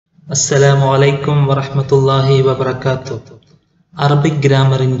അസ്സലാമു അലൈക്കും വറഹ്മത്തുള്ളാഹി വബറകാതുഹു. അറബിക്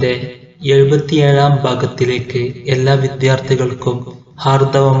ഗ്രാമറിന്റെ 77-ാം ഭാഗത്തിലേക്ക് എല്ലാ വിദ്യാർത്ഥികൾക്കും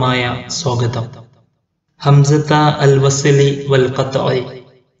ഹാർദവമായ സ്വാഗതം. همزتا الوصل والقطع.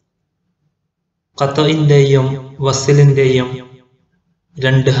 ഖതഇന്റെയും വസ്ലിന്റെയും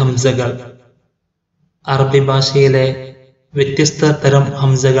രണ്ട് ഹംസകൾ. അറബി ഭാഷയിലെ വ്യത്യസ്ത തരം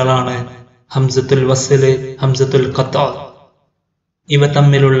ഹംസകളാണ് ഹംസത്തുൽ വസ്ൽ, ഹംസത്തുൽ ഖത്അ. ഇവ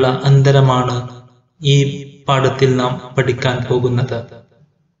തമ്മിലുള്ള അന്തരമാണ് ഈ പാഠത്തിൽ നാം പഠിക്കാൻ പോകുന്നത്.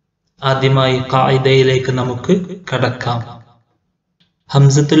 ആദ്യമായി ഖാഇദയിലേക്ക് നമുക്ക് കടക്കാം.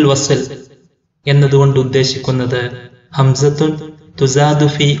 ഹംസത്തുൽ വസ്ൽ എന്നതുകൊണ്ട് ഉദ്ദേശിക്കുന്നത് ഹംസത്തുൻ തുസാദു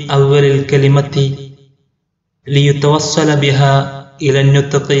ഫി അവ്വലിൽ കലിമത്തി ലിയുതവസ്സല ബിഹാ ഇല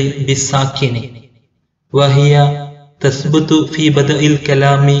നുത്ഖി ബിസാകിനി വഹിയ തസ്ബുതു ഫി ബദഇൽ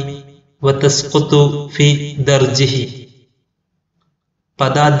കലാമി വതസ്ഖുതു ഫി ദർജിഹി.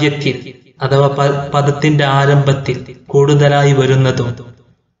 പദാദ്യത്തിൽ അഥവാ പദത്തിന്റെ ആരംഭത്തിൽ കൂടുതലായി വരുന്നതും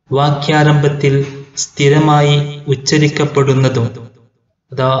വാക്യാരംഭത്തിൽ സ്ഥിരമായി ഉച്ചരിക്കപ്പെടുന്നതും,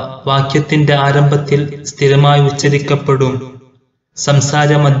 അഥവാ വാക്യത്തിന്റെ ആരംഭത്തിൽ സ്ഥിരമായി ഉച്ചരിക്കപ്പെടും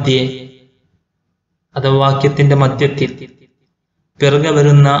സംസാരമധ്യേ അഥവാ വാക്യത്തിന്റെ മധ്യത്തിൽ പിറകെ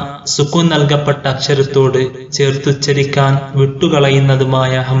വരുന്ന സുക്കൂൻ നൽകപ്പെട്ട അക്ഷരത്തോട് ചേർത്തുച്ചരിക്കാൻ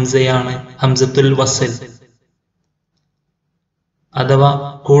വിട്ടുകളയുന്നതുമായ ഹംസയാണ് ഹംസത്തുൽ വസ്ൽ. അഥവാ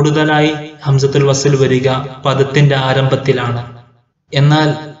കൂടുതലായി ഹംസത്തുൽ വസ്ൽ വരിക പദത്തിന്റെ ആരംഭത്തിലാണ്. എന്നാൽ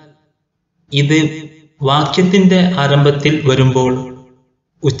ഇത് വാക്യത്തിന്റെ ആരംഭത്തിൽ വരുമ്പോൾ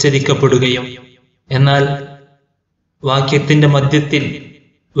ഉച്ചരിക്കപ്പെടുകയും എന്നാൽ വാക്യത്തിന്റെ മധ്യത്തിൽ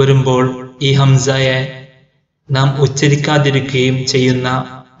വരുമ്പോൾ ഈ ഹംസയെ നാം ഉച്ചരിക്കാതിരിക്കുകയും ചെയ്യുന്ന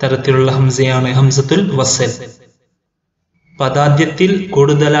തരത്തിലുള്ള ഹംസയാണ് ഹംസത്തുൽ വസ്ൽ. പദാദ്യത്തിൽ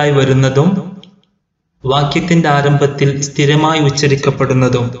കൂടുതലായി വരുന്നതും വാക്യത്തിന്റെ ആരംഭത്തിൽ സ്ഥിരമായി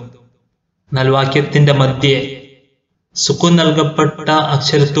ഉച്ചരിക്കപ്പെടുന്നതും എന്നാൽ വാക്യത്തിന്റെ മധ്യേ സുക്കൂൻ നൽകപ്പെട്ട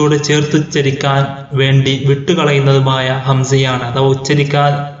അക്ഷരത്തോട് ചേർത്തുച്ചരിക്കാൻ വേണ്ടി വിട്ടുകളയുന്നതുമായ ഹംസയാണ്, അഥവാ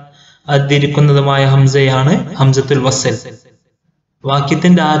ഉച്ചരിക്കാതിരിക്കുന്നതുമായ ഹംസയാണ് ഹംസത്തുൽ വസ്ൽ.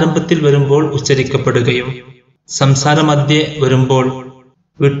 വാക്യത്തിന്റെ ആരംഭത്തിൽ വരുമ്പോൾ ഉച്ചരിക്കപ്പെടുകയും സംസാര മധ്യേ വരുമ്പോൾ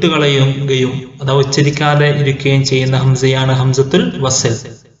വിട്ടുകളയുകയും അഥവാ ഉച്ചരിക്കാതെ ഇരിക്കുകയും ചെയ്യുന്ന ഹംസയാണ് ഹംസത്തുൽ വസ്ൽ.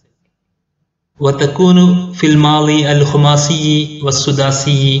 وتكون في الماضي الخماسي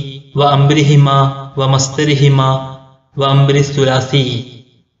والسداسي وأمرهما ومصدرهما وأمر الثلاثي.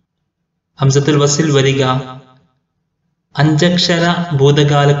 ഹംസത്തുൽ വസ്ൽ വരിക അഞ്ചക്ഷര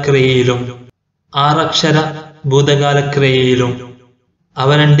ഭൂതകാലക്രിയയിലും ആറക്ഷര ഭൂതകാലക്രിയയിലും അവ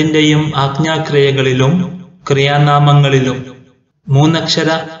രണ്ടിന്റെയും ആജ്ഞാക്രിയകളിലും ക്രിയാനാമങ്ങളിലും മൂന്നക്ഷര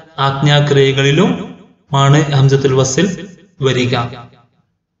ആജ്ഞാക്രിയകളിലും ആണ് ഹംസത്തുൽ വസ്ൽ വരിക.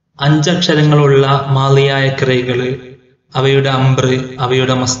 അഞ്ചക്ഷരങ്ങളുള്ള മാളിയായ ക്രിയകള്, അവയുടെ അംബ്ര,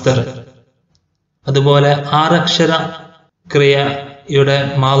 അവയുടെ മസ്ദർ. അതുപോലെ ആറക്ഷര ക്രിയയുടെ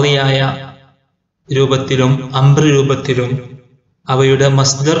മാളിയായ രൂപത്തിലും അംബ്ര രൂപത്തിലും അവയുടെ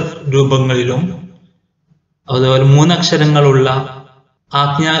മസ്ദർ രൂപങ്ങളിലും, അതുപോലെ മൂന്നക്ഷരങ്ങളുള്ള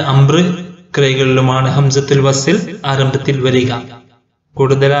ആജ്ഞാ അംബ്ര ക്രിയകളിലുമാണ് ഹംസത്തുൽ വസ്ൽ ആരംഭത്തിൽ വരിക.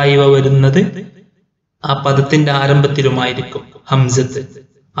 കൂടുതലായി ഇവ വരുന്നത് ആ പദത്തിന്റെ ആരംഭത്തിലുമായിരിക്കും ഹംസത്ത്.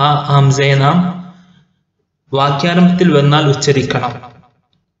 ആ ഹംസയെ നാം വാക്യാരംഭത്തിൽ വന്നാൽ ഉച്ചരിക്കണം,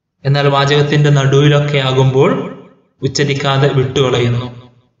 എന്നാൽ വാചകത്തിന്റെ നടുവിലൊക്കെ ആകുമ്പോൾ ഉച്ചരിക്കാതെ വിട്ടുകളയുന്നു.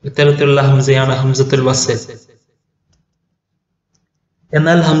 ഇത്തരത്തിലുള്ള ഹംസയാണ് ഹംസത്തുൽ വസ്ൽ.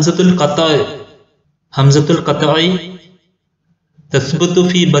 എന്നാൽ ഹംസത്തുൽ ഖത്അ തസ്ബുതു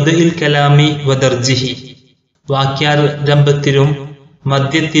ഫി ബദഇൽ കലാമി വദർജിഹി. വാക്യാരംഭത്തിലും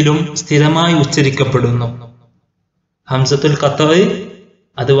മധ്യത്തിലും സ്ഥിരമായി ഉച്ചരിക്കപ്പെടുന്നു. ഹംസത്തുൽ ഖത്അ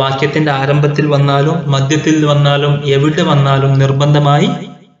അത് വാക്യത്തിന്റെ ആരംഭത്തിൽ വന്നാലും മധ്യത്തിൽ വന്നാലും എവിടെ വന്നാലും നിർബന്ധമായി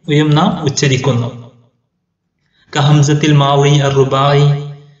നാം ഉച്ചരിക്കുന്നു. കഹംസത്തിൽ മാളി അർറുബായി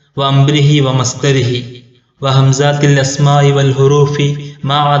വഅംരിഹി വമസ്ദരിഹി വഹംസാത്തിൽ അസ്മായി വൽ ഹുറൂഫി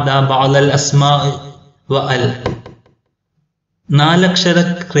മഅദാ ബഅദൽ അസ്മാഇ വഅൽ. നാലക്ഷര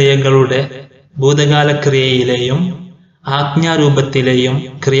ക്രിയകളുടെ ഭൂതകാലക്രിയയിലെയും ആജ്ഞാരൂപത്തിലെയും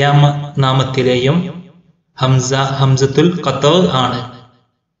ക്രിയാനാമത്തിലെയും ഹംസ ഹംസത്തുൽ ഖത്അ ആണ്.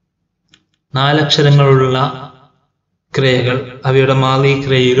 നാലക്ഷരങ്ങളുള്ള ക്രിയകൾ അവയുടെ മാളി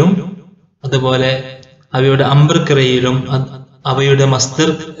ക്രിയയിലും അതുപോലെ അവയുടെ അംബ്ര ക്രിയയിലും അവയുടെ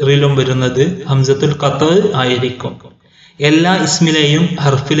മസ്ദറിലും വരുന്നത് ഹംസത്തുൽ ഖത്അ ആയിരിക്കും. എല്ലാ ഇസ്മിലെയും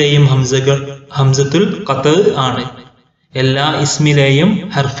ഹർഫിലെയും ഹംസകൾ ഹംസത്തുൽ ഖത്അ ആണ്. എല്ലാ ഇസ്മിലെയും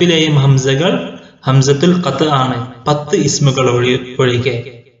ഹർഫിലെയും ഹംസകൾ ഹംസത്തുൽ ഖത്അ ആണ്, 10 ഇസ്മുകൾ ഒഴികെ.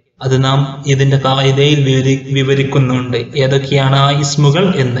 അത് നാം ഇതിന്റെ ഖാഇദയിൽ വിവരിക്കുന്നുണ്ട് ഏതൊക്കെയാണ് ആ ഇസ്മുകൾ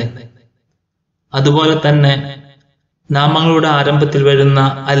എന്ന്. അതുപോലെ തന്നെ നാമങ്ങളുടെ ആരംഭത്തിൽ വരുന്ന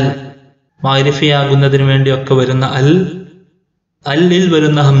അൽ മാരിഫയാകുന്നതിന് വേണ്ടിയൊക്കെ വരുന്ന അല്ലിൽ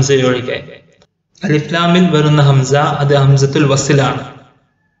വരുന്ന ഹംസയൊഴികെ. അലിഫ്ലാമിൽ വരുന്ന ഹംസ അത് ഹംസത്തുൽ വസ്ലാണ്.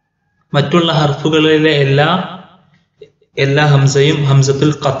 മറ്റുള്ള ഹർഫുകളിലെ എല്ലാ ഹംസയും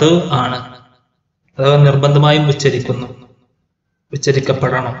ഹംസത്തുൽ ഖത്അ ആണ്. അഥവാ നിർബന്ധമായും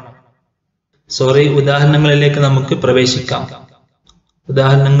ഉച്ചരിക്കപ്പെടണം. ഉദാഹരണങ്ങളിലേക്ക് നമുക്ക് പ്രവേശിക്കാം.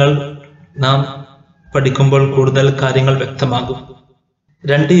 ഉദാഹരണങ്ങൾ നാം പഠിക്കുമ്പോൾ കൂടുതൽ കാര്യങ്ങൾ വ്യക്തമാകും.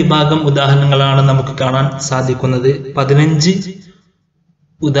 2 വിഭാഗം ഉദാഹരണങ്ങളാണ് നമുക്ക് കാണാൻ സാധിക്കുന്നത്. 15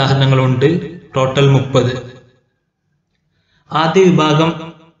 ഉദാഹരണങ്ങളുണ്ട്, ടോട്ടൽ 30. ആദ്യ വിഭാഗം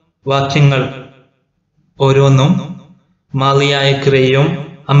വാക്യങ്ങൾ ഓരോന്നും മാളിയായ ക്രിയയും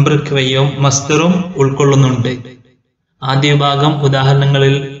അംബ്ര ക്രിയയും മസ്ദറും ഉൾക്കൊള്ളുന്നുണ്ട്. ആദ്യ വിഭാഗം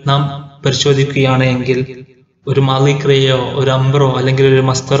ഉദാഹരണങ്ങളിൽ നാം പരിശോധിക്കുകയാണ് എങ്കിൽ ഒരു മാളി ക്രിയയോ ഒരു അംബ്രോ അല്ലെങ്കിൽ ഒരു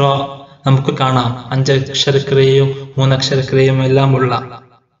മസ്ദറോ നമുക്ക് കാണാം. 5 അക്ഷരക്രിയയും 3 അക്ഷരക്രിയയും എല്ലാം ഉള്ള.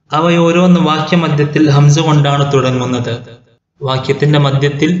 അവയോരോന്ന് വാക്യമധ്യത്തിൽ ഹംസ കൊണ്ടാണ് തുടങ്ങുന്നത്. വാക്യത്തിന്റെ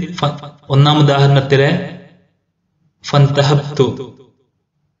മധ്യത്തിൽ ഒന്നാം ഉദാഹരണത്തിലെ ഫന്തഹബ്തു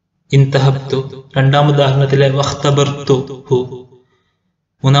ഇൻതഹബ്തു, രണ്ടാം ഉദാഹരണത്തിലെ വഖ്തബർതു,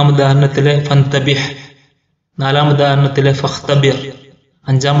 മൂന്നാം ഉദാഹരണത്തിലെ ഫന്തബിഹ്, നാലാം ഉദാഹരണത്തിലെ ഫഖ്തബിർ,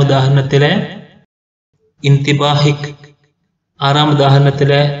 അഞ്ചാം ഉദാഹരണത്തിലെ ഇന്തിബാഹിക്, ആറാം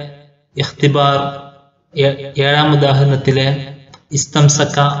ഉദാഹരണത്തിലെ ഇഖ്തിബാർ, ഏഴാം ഉദാഹരണത്തിലെ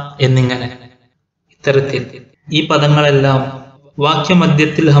ഇസ്തംസക എന്നിങ്ങനെ. ഇത്തരത്തിൽ ഈ പദങ്ങളെല്ലാം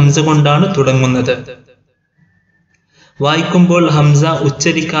വാക്യമധ്യത്തിൽ ഹംസ കൊണ്ടാണ് തുടങ്ങുന്നത്. വായിക്കുമ്പോൾ ഹംസ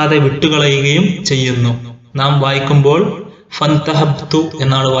ഉച്ചരിക്കാതെ വിട്ടുകളയുകയും ചെയ്യുന്നു. നാം വായിക്കുമ്പോൾ ഫന്തഹബ്തു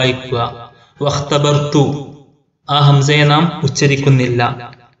എന്നാണ് വായിക്കുക. വഖ്തബർതു ആ ഹംസയെ നാം ഉച്ചരിക്കുന്നില്ല.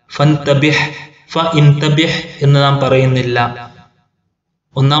 ഫന്തബിഹ് ഫഇൻതബിഹ് എന്ന് നാം പറയുന്നില്ല.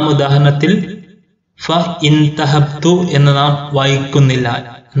 ഒന്നാം ഉദാഹരണത്തിൽ ഫഇൻതഹബ്തു എന്ന് നാം വായിക്കുന്നില്ല.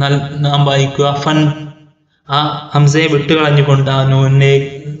 എന്നാൽ നാം വായിക്കുക ഫൻ, ആ ഹംസയെ വിട്ടുകളഞ്ഞുകൊണ്ട് ആ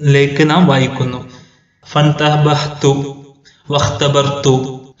നൂനിലേക്ക് നാം വായിക്കുന്നു. ഫൻതബഹ്തു വഖ്തബർതു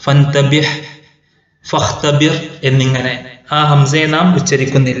ഫൻതബിഹ് ഫഖ്തബിർ എന്നിങ്ങനെ ആ ഹംസയെ നാം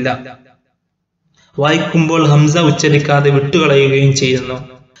ഉച്ചരിക്കുന്നില്ല. വായിക്കുമ്പോൾ ഹംസ ഉച്ചരിക്കാതെ വിട്ടുകളയുകയും ചെയ്യുന്നു.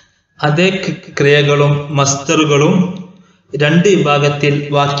 അതേ ക്രിയകളും മസ്ദറുകളും 2 വിഭാഗത്തിൽ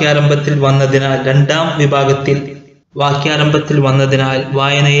വാക്യാരംഭത്തിൽ വന്നതിനാൽ, 2ാം വിഭാഗത്തിൽ വാക്യാരംഭത്തിൽ വന്നതിനാൽ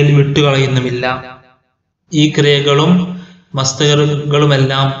വായനയിൽ വിട്ടുകളയുന്നുമില്ല. ഈ ക്രിയകളും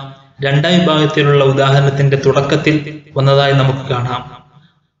മസ്ദറുകളുമെല്ലാം 2ാം വിഭാഗത്തിലുള്ള ഉദാഹരണത്തിന്റെ തുടക്കത്തിൽ വന്നതായി നമുക്ക് കാണാം.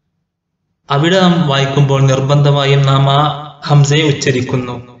 അവിടെ നാം വായിക്കുമ്പോൾ നിർബന്ധമായും നാം ആ ഹംസയെ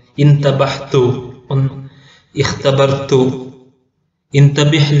ഉച്ചരിക്കുന്നു. ഇൻതബഹ്തു, ഇഖ്തബർതു,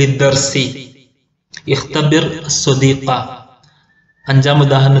 ഇൻതബിഹ് ലിദ്ദർസി, ഇഖ്തബിർ അസ്സദീഖ. 5ാം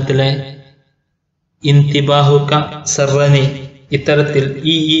ഉദാഹരണത്തിലെ ഇന്തിബാഹുക സർറനി. ഇത്തരത്തിൽ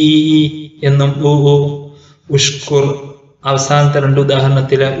ഈ എന്നും ഉഷ്കുർ, അവസാനത്തെ 2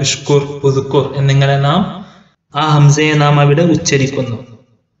 ഉദാഹരണത്തിലെ ഉഷ്കുർ ഉദ്കുർ എന്നിങ്ങനെ നാം ആ ഹംസയെ നാം അവിടെ ഉച്ചരിക്കുന്നു.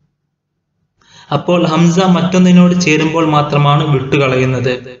 അപ്പോൾ ഹംസ മറ്റൊന്നിനോട് ചേരുമ്പോൾ മാത്രമാണ്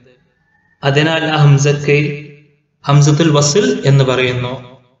വിട്ടുകളയുന്നത്. അതിനാൽ ആ ഹംസക്ക് ഹംസത്തുൽ വസ്ൽ എന്ന് പറയുന്നു.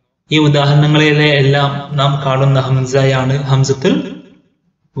 ഈ ഉദാഹരണങ്ങളിലെ എല്ലാം നാം കാണുന്ന ഹംസയാണ് ഹംസത്തുൽ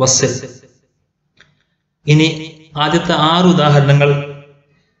വസ്ൽ. ഇനി ആദ്യത്തെ 6 ഉദാഹരണങ്ങൾ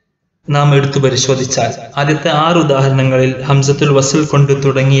നാം എടുത്തു പരിശോധിച്ചാൽ, ആദ്യത്തെ 6 ഉദാഹരണങ്ങളിൽ ഹംസത്തുൽ വസ്ൽ കൊണ്ട്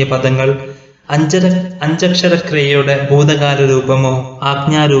തുടങ്ങിയ പദങ്ങൾ 5 അക്ഷര ക്രിയയുടെ ഭൂതകാല രൂപമോ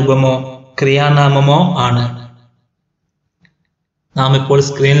ആജ്ഞാരൂപമോ ക്രിയാനാമമോ ആണ്. നാം ഇപ്പോൾ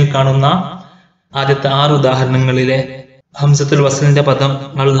സ്ക്രീനിൽ കാണുന്ന ആദ്യത്തെ 6 ഉദാഹരണങ്ങളിലെ ഹംസത്തുൽ വസ്ലിന്റെ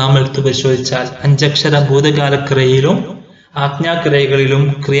പദങ്ങൾ നാം എടുത്തു പരിശോധിച്ചാൽ 5 അക്ഷര ഭൂതകാല ക്രിയയിലും ആജ്ഞാക്രിയകളിലും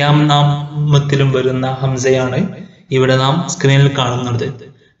ക്രിയാനാമത്തിലും വരുന്ന ഹംസയാണ് ഇവിടെ നാം സ്ക്രീനിൽ കാണുന്നത്.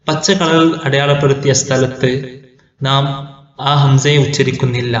 പച്ച കളറിൽ അടയാളപ്പെടുത്തിയ സ്ഥലത്ത് നാം ആ ഹംസയെ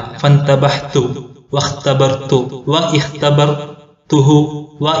ഉച്ചരിക്കുന്നില്ല. ഫന്തബഹ്തു വഖ്തബർതു വഇഖ്തബർതുഹു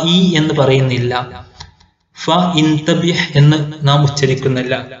വഇ എന്ന് പറയുന്നില്ല. ഫഇൻതബിഹ് എന്ന് നാം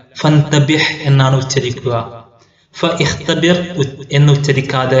ഉച്ചരിക്കുന്നില്ല. ഫന്തബിഹ് എന്നാണ് ഉച്ചരിക്കുക. ഫഇഖ്തബിർ എന്ന്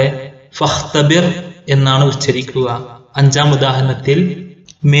ഉച്ചരിക്കാതെ ഫഖ്തബിർ എന്നാണ് ഉച്ചരിക്കുക. 5ാം ഉദാഹരണത്തിൽ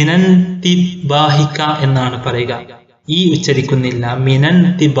മിനൻതിബാഹിക എന്നാണ് പറയുക. ഈ ഉച്ചരിക്കുന്നില്ല.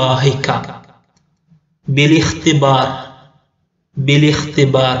 മിനൻതിബാഹിക. ബിലിഖ്തിബാർ,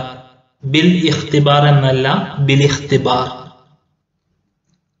 ബിലിഖ്തിബാർ, ബിൽ ഇഖ്തിബാർ എന്നല്ല, ബിലിഖ്തിബാർ.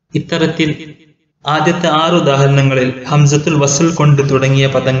 ഇത്തരത്തിൽ ആദ്യത്തെ 6 ഉദാഹരണങ്ങളിൽ ഹംസത്തുൽ വസ്ൽ കൊണ്ട് തുടങ്ങിയ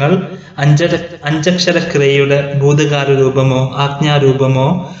പദങ്ങൾ 5 അക്ഷര ക്രിയയുടെ ഭൂതകാല രൂപമോ ആജ്ഞാരൂപമോ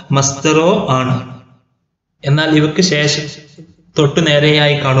മസ്ദറോ ആണ്. എന്നാൽ ഇവക്ക് ശേഷം തൊട്ടു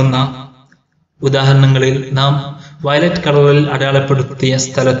നേരെയായി കാണുന്ന ഉദാഹരണങ്ങളിൽ നാം വയലറ്റ് കളറിൽ അടയാളപ്പെടുത്തിയ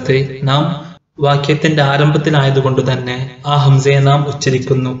സ്ഥലത്ത് നാം വാക്യത്തിന്റെ ആരംഭത്തിലായതുകൊണ്ട് തന്നെ ആ ഹംസയെ നാം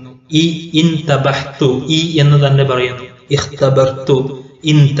ഉച്ചരിക്കുന്നു. ഈ ഇൻതബഹ്തു, ഈ എന്ന് തന്നെ പറയുന്നു. ഇഖ്തബർതു,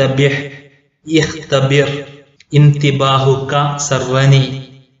 ഇൻതബിഹ്, ഇഖ്തബിർ, ഇന്തിബാഹുക സർവനി,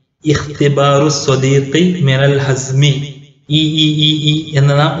 ഇഖ്തിബാറു സ്വദീഖി മിനൽ ഹസ്മി. ഈ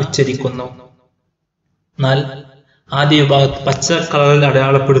എന്ന് നാം ഉച്ചരിക്കുന്നു. എന്നാൽ ആദ്യ വിഭാഗത്ത് പച്ച കളറിൽ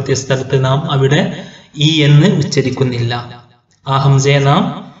അടയാളപ്പെടുത്തിയ സ്ഥലത്ത് നാം അവിടെ ഈ എന്ന് ഉച്ചരിക്കുന്നില്ല. ആ ഹംസയെ നാം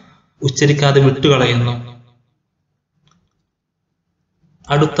ഉച്ചരിക്കാതെ വിട്ടുകളയുന്നു.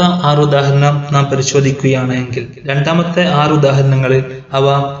 അടുത്ത 6 ഉദാഹരണം നാം പരിശോധിക്കുകയാണെങ്കിൽ രണ്ടാമത്തെ 6 ഉദാഹരണങ്ങളിൽ അവ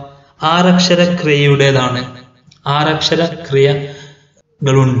 6 അക്ഷര ക്രിയയുടേതാണ്. 6 അക്ഷര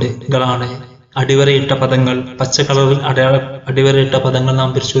ക്രിയകളാണ്. അടിവരയിട്ട പദങ്ങൾ, പച്ച കളറിൽ അടിവരയിട്ട പദങ്ങൾ നാം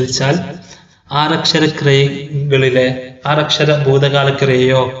പരിശോധിച്ചാൽ 6 അക്ഷര ക്രിയകളിലെ 6 അക്ഷര ഭൂതകാല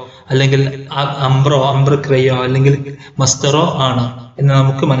ക്രിയയോ അല്ലെങ്കിൽ അംബ്ര ക്രിയയോ അല്ലെങ്കിൽ മസ്തറോ ആണ് എന്ന്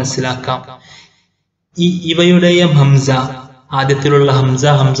നമുക്ക് മനസ്സിലാക്കാം. ഇവയുടെയും ഹംസ, ആദ്യത്തിലുള്ള ഹംസ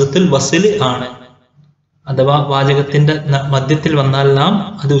ഹംസത്തുൽ വസ്ൽ ആണ്. അഥവാ വാചകത്തിന്റെ മധ്യത്തിൽ വന്നാൽ നാം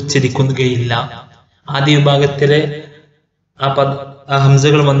അത് ഉച്ചരിക്കുകയില്ല. ആദ്യ വിഭാഗത്തിലെ ആ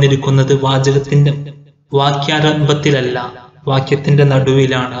ഹംസകൾ വന്നിരിക്കുന്നത് വാചകത്തിന്റെ വാക്യാരംഭത്തിലല്ല, വാക്യത്തിന്റെ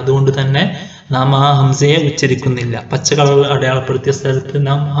നടുവിലാണ്. അതുകൊണ്ട് തന്നെ നാം ആ ഹംസയെ ഉച്ചരിക്കുന്നില്ല. പച്ച കളറിൽ അടയാളപ്പെടുത്തിയ സ്ഥലത്ത്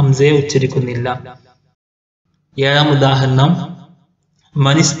നാം ഹംസയെ ഉച്ചരിക്കുന്നില്ല. 7ാം ഉദാഹരണം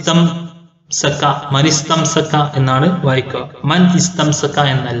മനിസ്തംസക എന്നാണ് വായിക്കുക. മൻ ഇസ്തംസക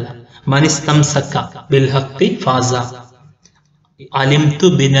എന്നല്ല, മനിസ്തംസക ബിൽ ഹഖി ഫാസ. അലിംതു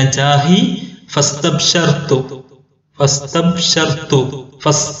ബിനജാഹി ഫസ്തബ്ശർതു,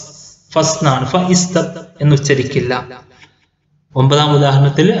 ഫസ്നാണ്, ഫഇസ്തബ് എന്ന് ഉച്ചരിക്കില്ല. 9ാം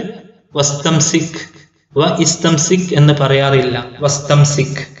ഉദാഹരണത്തിൽ വസ്തംസിക്, ഇസ്തംസിക് എന്ന് പറയാറില്ല.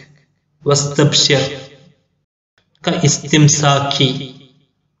 വസ്തംസിക്, വസ്തബ്ശിർ, ഇസ്തിംസാഖി,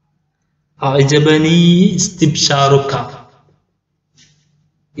 അഅജബനി ഇസ്തിബ്ശാറുക,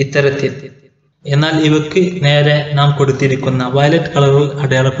 ഇത്തരത്തിൽ. എന്നാൽ ഇവക്ക് നേരെ നാം കൊടുത്തിരിക്കുന്ന വയലറ്റ് കളറിൽ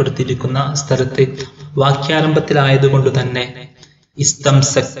അടയാളപ്പെടുത്തിയിരിക്കുന്ന സ്ഥലത്ത് വാക്യാരംഭത്തിലായതുകൊണ്ട് തന്നെ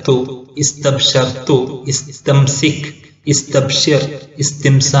ഇസ്തംസക്തു, ഇസ്തബ്ശർതു, ഇസ്തംസിക്, ഇസ്തബ്ശിർ,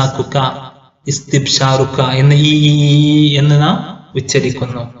 ഇസ്തിംസാഖുക, ഇസ്തിബ്ശാറുക എന്ന് നാം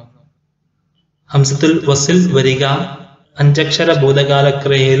ഉച്ചരിക്കുന്നു. ഹംസത്തുൽ വസ്ൽ വരിക 5 അക്ഷര ഭൂതകാല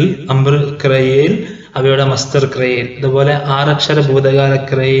ക്രിയയിൽ, അംബ്ര ക്രിയയിൽ, അവയുടെ മസ്തർ ക്രിയയിൽ. അതുപോലെ 6 അക്ഷര ഭൂതകാല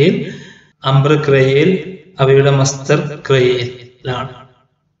ക്രിയയിൽ, അംബ്ര ക്രിയയിൽ, അവയുടെ മസ്തർ ക്രിയയിലാണ്.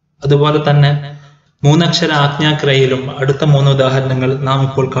 അതുപോലെ തന്നെ 3 അക്ഷര ആജ്ഞാക്രിയയിലും, അടുത്ത 3 ഉദാഹരണങ്ങൾ നാം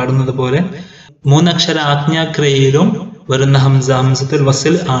ഇപ്പോൾ കാണുന്നത് പോലെ 3 അക്ഷര ആജ്ഞാക്രിയയിലും വരുന്ന ഹംസ ഹംസത്തുൽ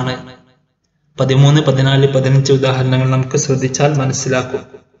വസ്ൽ ആണ്. 13, 14, 15 ഉദാഹരണങ്ങൾ നമുക്ക് ശ്രദ്ധിച്ചാൽ മനസ്സിലാക്കും.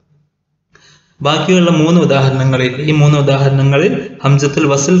 ബാക്കിയുള്ള 3 ഉദാഹരണങ്ങളിൽ, ഈ 3 ഉദാഹരണങ്ങളിൽ ഹംസത്തുൽ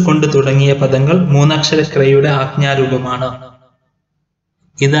വസ്ൽ കൊണ്ട് തുടങ്ങിയ പദങ്ങൾ 3 അക്ഷര ക്രിയയുടെ ആജ്ഞാരൂപമാണ്.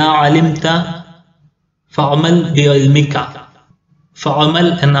 ഇദാ അലിംത ഫഅമൽ ബിഇൽമിക, ഫഅമൽ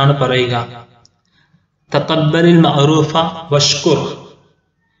എന്നാണ് പറയുക. തഖബ്ബലിൽ മഅറൂഫ വഷ്കുർ,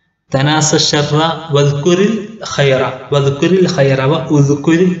 തനാസ ശർറ വദ്കുരിൽ ഖൈറ, വദ്കുരിൽ ഖൈറ,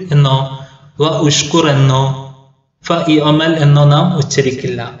 വഉദ്കുരിൽ എന്നോ വഉഷ്കുർ എന്നോ ഫഇഅമൽ എന്നോ നാം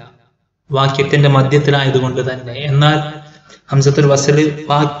ഉച്ചരിക്കില്ല, വാക്യത്തിന്റെ മധ്യത്തിലായതുകൊണ്ട് തന്നെ. എന്നാൽ ഹംസത്തുൽ വസ്ൽ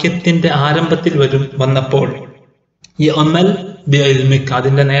വാക്യത്തിന്റെ ആരംഭത്തിൽ വന്നപ്പോൾ ഈ അമൽ ബിഇൽമിക,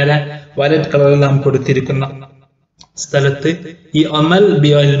 അതിന്റെ നേരെ വയലറ്റ് കളറിൽ നാം കൊടുത്തിരിക്കുന്ന സ്ഥലത്ത് ഈ അമൽ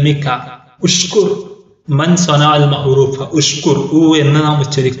ബിഇൽമിക, ഉഷ്കുർ മൻ സനഅൽ മഅറൂഫ, ഉഷ്കുർ എന്ന് നാം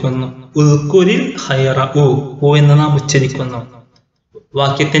ഉച്ചരിക്കുന്നു. ഉദ്കുരിൽ ഖൈറ, എന്ന് നാം ഉച്ചരിക്കുന്നു.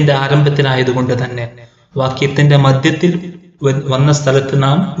 വാക്യത്തിന്റെ ആരംഭത്തിലായതുകൊണ്ട് തന്നെ വാക്യത്തിന്റെ മധ്യത്തിൽ വന്ന സ്ഥലത്ത്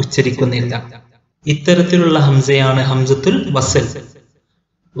നാം ഉച്ചരിക്കുന്നില്ല. ഇത്തരത്തിലുള്ള ഹംസയാണ് ഹംസത്തുൽ വസ്ൽ.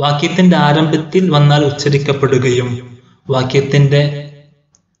 വാക്യത്തിന്റെ ആരംഭത്തിൽ വന്നാൽ ഉച്ചരിക്കപ്പെടുകയും വാക്യത്തിന്റെ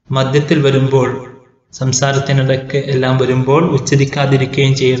മധ്യത്തിൽ വരുമ്പോൾ, സംസാരത്തിനിടയ്ക്ക് എല്ലാം വരുമ്പോൾ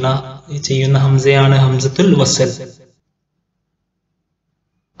ഉച്ചരിക്കാതിരിക്കുകയും ചെയ്യുന്ന ഹംസയാണ് ഹംസത്തുൽ വസ്ൽ.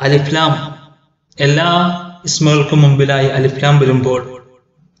 അലിഫ്ലാം, എല്ലാ ഇസ്മുകൾക്കും മുമ്പിലായി അലിഫ്ലാം വരുമ്പോൾ,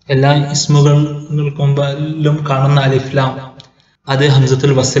 എല്ലാ ഇസ്മുകൾക്കും മുമ്പിലും കാണുന്ന അലിഫ്ലാം അത്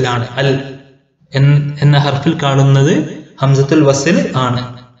ഹംസത്തുൽ വസ്ൽ ആണ്. അൽ എന്ന ഹർഫിൽ കാണുന്നത് ഹംസത്തുൽ വസ്ൽ ആണ്.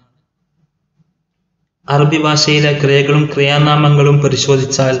 അറബി ഭാഷയിലെ ക്രിയകളും ക്രിയാനാമങ്ങളും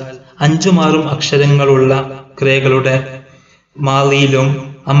പരിശോധിച്ചാൽ 5ഉം 6ഉം അക്ഷരങ്ങളുള്ള ക്രിയകളുടെ മാളിയിലും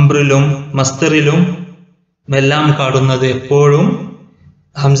അംബ്രിലും മസ്തറിലും എല്ലാം കാണുന്നത് എപ്പോഴും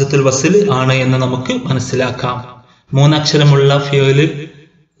ഹംസത്തുൽ വസ്ൽ ആണ് എന്ന് നമുക്ക് മനസ്സിലാക്കാം. 3 അക്ഷരമുള്ള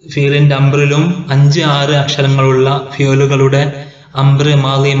ഫിയലിന്റെ അംബ്രിലും 5, 6 അക്ഷരങ്ങളുള്ള ഫിയലുകളുടെ അംറ്,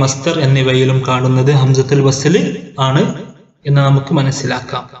 മാളി, മസ്തർ എന്നിവയിലും കാണുന്നത് ഹംസത്തുൽ വസ്ൽ ആണ് എന്ന് നമുക്ക്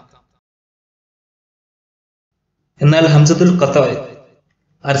മനസ്സിലാക്കാം. എന്നാൽ ഹംസത്തുൽ ഖത്അ,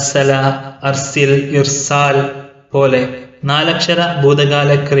 അർസല, അർസിൽ, ഇർസാൽ പോലെ 4 അക്ഷര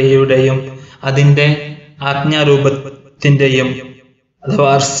ഭൂതകാല ക്രിയയുടെയും അതിന്റെ ആജ്ഞാരൂപത്തിന്റെയും അഥവാ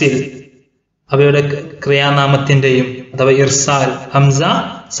അർസിൽ അവയുടെ ക്രിയാനാമത്തിന്റെയും അഥവാ ഇർസാൽ ഹംസ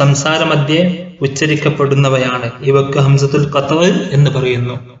സംസാരമധ്യേ ഉച്ചരിക്കപ്പെടുന്നവയാണ്. ഇവക്ക് ഹംസത്തുൽ ഖത്അ എന്ന്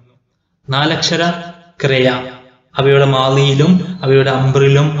പറയുന്നു. 4 അക്ഷര ക്രിയ അവയുടെ മാളിയിലും അവയുടെ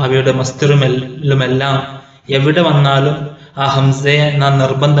അംറിലും അവയുടെ മസ്തറിലുമെല്ലാം എവിടെ വന്നാലും ആ ഹംസയെ നാം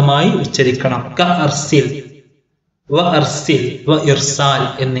നിർബന്ധമായി ഉച്ചരിക്കണം. ക അർസിൽ, വ അർസിൽ, വ ഇർസാൽ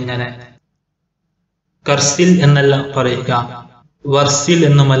എന്നിങ്ങനെ. കർസിൽ എന്നല്ല പറയുക, വർസിൽ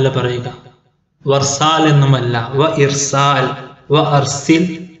എന്നുമല്ല പറയുക, വർസാൽ എന്നുമല്ല, വ ഇർസാൽ, വ അർസിൽ,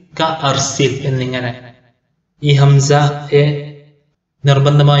 ക അർസിൽ എന്നിങ്ങനെ. ഈ ഹംസയെ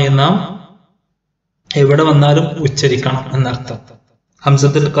നിർബന്ധമായി നാം എവിടെ വന്നാലും ഉച്ചരിക്കണം എന്നർത്ഥം.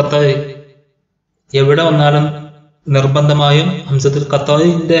 ഹംസത്തുൽ ഖത്അ എവിടെ വന്നാലും നിർബന്ധമായും ഹംസത്തുൽ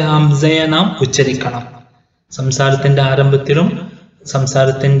ഖത്അന്റെ ഹംസയെ നാം ഉച്ചരിക്കണം. സംസാരത്തിന്റെ ആരംഭത്തിലും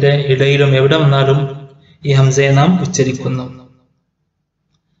സംസാരത്തിന്റെ ഇടയിലും എവിടെ വന്നാലും ഈ ഹംസയെ നാം ഉച്ചരിക്കുന്നു.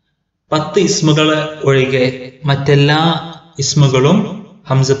 10 ഇസ്മുകളെ ഒഴികെ മറ്റെല്ലാ ഇസ്മുകളും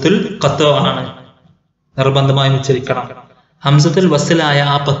ഹംസത്തുൽ ഖത്അ ആണ്, നിർബന്ധമായും ഉച്ചരിക്കണം. ഹംസത്തുൽ വസ്ലായ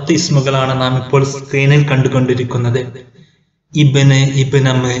ആ 10 ഇസ്മുകളാണ് നാം ഇപ്പോൾ സ്ക്രീനിൽ കണ്ടുകൊണ്ടിരിക്കുന്നത്. ഇബ്ന്,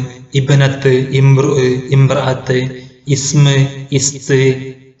 ഇബ്നമ്, ഇബ്നത്ത്, ഇംറു, ഇംറഅത്ത്, ഇസ്മ്, ഇസ്ത്,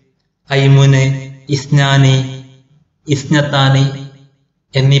 ഐമുന്, ഇസ്നാനി, ഇസ്നത്താനി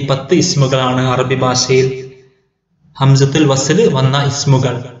എന്നീ 10 ഇസ്മുകളാണ് അറബി ഭാഷയിൽ ഹംസത്തുൽ വസ്ൽ വന്ന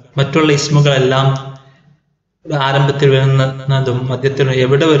ഇസ്മുകൾ. മറ്റുള്ള ഇസ്മുകളെല്ലാം ആരംഭത്തിൽ വരുന്നതും മധ്യത്തിൽ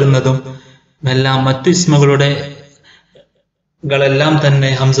എവിടെ വരുന്നതും എല്ലാം മറ്റു ഇസ്മുകളുടെ കളെല്ലാം തന്നെ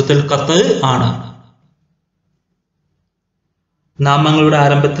ഹംസത്തുൽ ഖത്അ ആണ്. നാമങ്ങളുടെ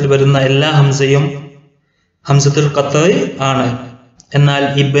ആരംഭത്തിൽ വരുന്ന എല്ലാ ഹംസയും ഹംസത്തുൽ ഖത്അ ആണ്. എന്നാൽ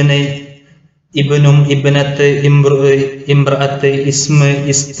ഇബ്ന്, ഇബ്നും, ഇബ്നത്ത്, ഇംറു, ഇംറഅത്ത്, ഇസ്മ്,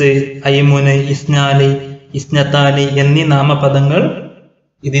 ഇസ്ത്, ഐമുന്, ഇസ്നാനി, ഇസ്നത്താനി എന്നീ നാമപദങ്ങൾ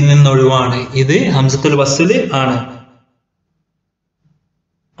ഇതിൽ നിന്നൊഴിവാണ്. ഇത് ഹംസത്തുൽ വസ്ൽ ആണ്.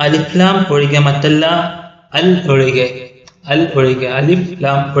 അലിഫ് ലാം ഒഴികെ മറ്റെല്ലാ അലിഫ്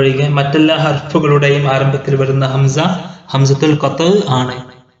ലാം ഒഴികെ മറ്റെല്ലാ ഹർഫുകളുടെയും ആരംഭത്തിൽ വരുന്ന ഹംസ ഹംസത്തുൽ ഖത്അ ആണ്.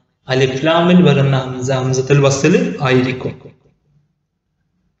 അലിഫ് ലാമിൽ വരുന്ന ഹംസ ഹംസത്തുൽ വസ്ൽ ആയിരിക്കും.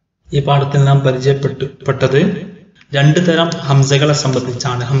 ഈ പാഠത്തിൽ നാം പരിചയപ്പെട്ടത് 2 തരം ഹംസകളെ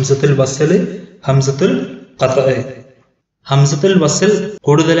സംബന്ധിച്ചാണ്, ഹംസത്തുൽ വസ്ൽ, ഹംസത്തുൽ ഖത്അ. ഹംസത്തുൽ വസ്ൽ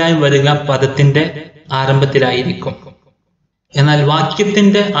കൂടുതലായും വരിക പദത്തിന്റെ ആരംഭത്തിലായിരിക്കും. എന്നാൽ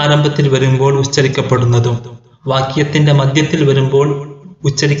വാക്യത്തിന്റെ ആരംഭത്തിൽ വരുമ്പോൾ ഉച്ചരിക്കപ്പെടുന്നതും വാക്യത്തിന്റെ മധ്യത്തിൽ വരുമ്പോൾ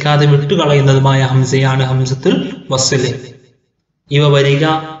ഉച്ചരിക്കാതെ വിട്ടുകളയുന്നതുമായ ഹംസയാണ് ഹംസത്തുൽ വസ്ൽ. ഇവ വരിക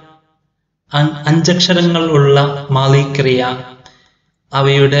 5 അക്ഷരങ്ങൾ ഉള്ള മാളി ക്രിയ,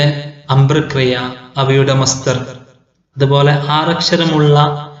 അവയുടെ അംറ് ക്രിയ, അവയുടെ മസ്തർ, അതുപോലെ 6 അക്ഷരമുള്ള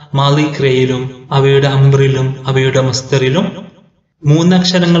മാളി ക്രിയയിലും അവയുടെ അംറിലും അവയുടെ മസ്തറിലും 3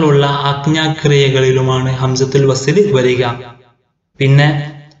 അക്ഷരങ്ങളുള്ള ആജ്ഞാക്രിയകളിലുമാണ് ഹംസത്തുൽ വസ്ൽ വരിക. പിന്നെ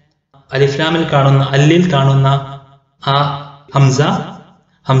അലിഫ്ലാമിൽ കാണുന്ന അല്ലിൽ കാണുന്ന ആ ഹംസ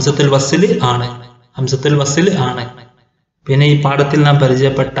ഹംസത്തുൽ വസ്ൽ ആണ്, ഹംസത്തുൽ വസ്ൽ ആണ്. പിന്നെ ഈ പാഠത്തിൽ നാം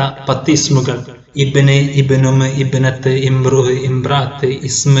പരിചയപ്പെട്ട 10 ഇസ്മുകൾ ഇബ്ന്, ഇബ്നുമ്, ഇബ്നത്ത്, ഇംറു, ഇംറഅത്ത്,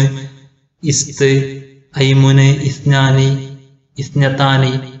 ഇസ്മ്, ഇസ്ത്, ഐമുന്, ഇസ്നാനി,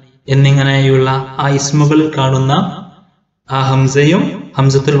 ഇസ്നത്താനി എന്നിങ്ങനെയുള്ള ആ ഇസ്മുകളിൽ കാണുന്ന ആ ഹംസയും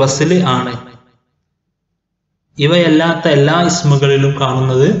ഹംസത്തുൽ വസ്ൽ ആണ്. ഇവയല്ലാത്ത എല്ലാ ഇസ്മുകളിലും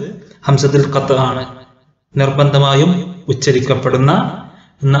കാണുന്നത് ഹംസത്തുൽ ഖത്അ ആണ്, നിർബന്ധമായും ഉച്ചരിക്കപ്പെടുന്ന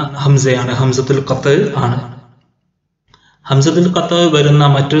ഹംസയാണ്, ഹംസത്തുൽ ഖത്അ ആണ്. ഹംസത്തുൽ ഖത്അ വരുന്ന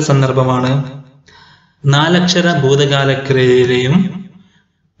മറ്റൊരു സന്ദർഭമാണ് 4 അക്ഷര ഭൂതകാല ക്രിയയിലെയും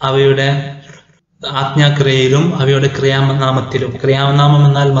അവയുടെ ആജ്ഞാക്രിയയിലും അവയുടെ ക്രിയാനാമത്തിലും. ക്രിയാനാമം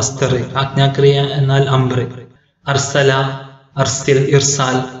എന്നാൽ മസ്തർ, ആജ്ഞാക്രിയ എന്നാൽ അംറ്. അർസല, അർസിൽ,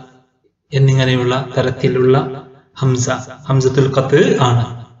 ഇർസാൽ എന്നിങ്ങനെയുള്ള തരത്തിലുള്ള ഹംസ ഹംസത്തുൽ ഖത്അ ആണ്.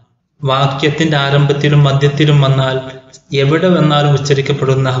 വാക്യത്തിന്റെ ആരംഭത്തിലും മധ്യത്തിലും വന്നാൽ എവിടെ വന്നാലും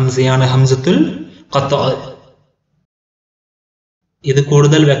ഉച്ചരിക്കപ്പെടുന്ന ഹംസയാണ് ഹംസത്തുൽ ഖത്അ. ഇത്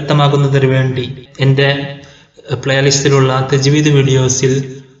കൂടുതൽ വ്യക്തമാകുന്നതിന് വേണ്ടി എൻ്റെ പ്ലേലിസ്റ്റിലുള്ള തജ്വീദ് വീഡിയോസിൽ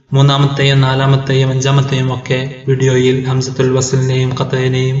 3-ാമത്തെയും 4-ാമത്തെയും 5-ാമത്തെയും ഒക്കെ വീഡിയോയിൽ ഹംസത്തുൽ വസ്ലിനെയും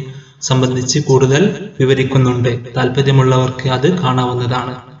ഖത്അനെയും സംബന്ധിച്ച് കൂടുതൽ വിവരിക്കുന്നുണ്ട്. താല്പര്യമുള്ളവർക്ക് അത്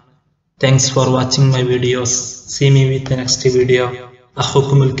കാണാവുന്നതാണ്. Thanks for watching my videos. See me with the next video.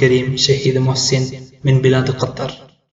 أخوكم الكريم شهيد محسن من بلاد قطر.